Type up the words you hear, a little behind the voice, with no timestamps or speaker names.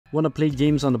Want to play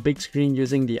games on the big screen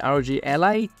using the ROG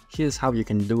Ally? Here's how you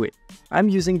can do it. I'm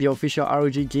using the official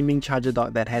ROG Gaming Charger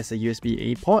Dock that has a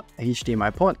USB-A port, a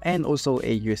HDMI port, and also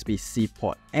a USB-C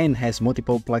port, and has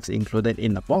multiple plugs included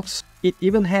in the box. It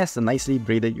even has a nicely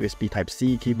braided USB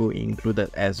Type-C cable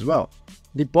included as well.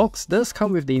 The box does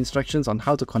come with the instructions on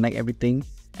how to connect everything,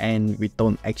 and we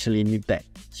don't actually need that.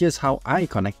 Here's how I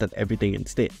connected everything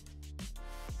instead.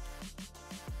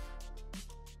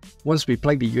 Once we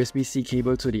plug the USB-C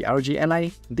cable to the ROG Ally,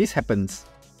 this happens.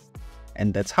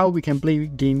 And that's how we can play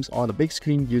games on the big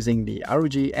screen using the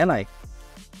ROG Ally.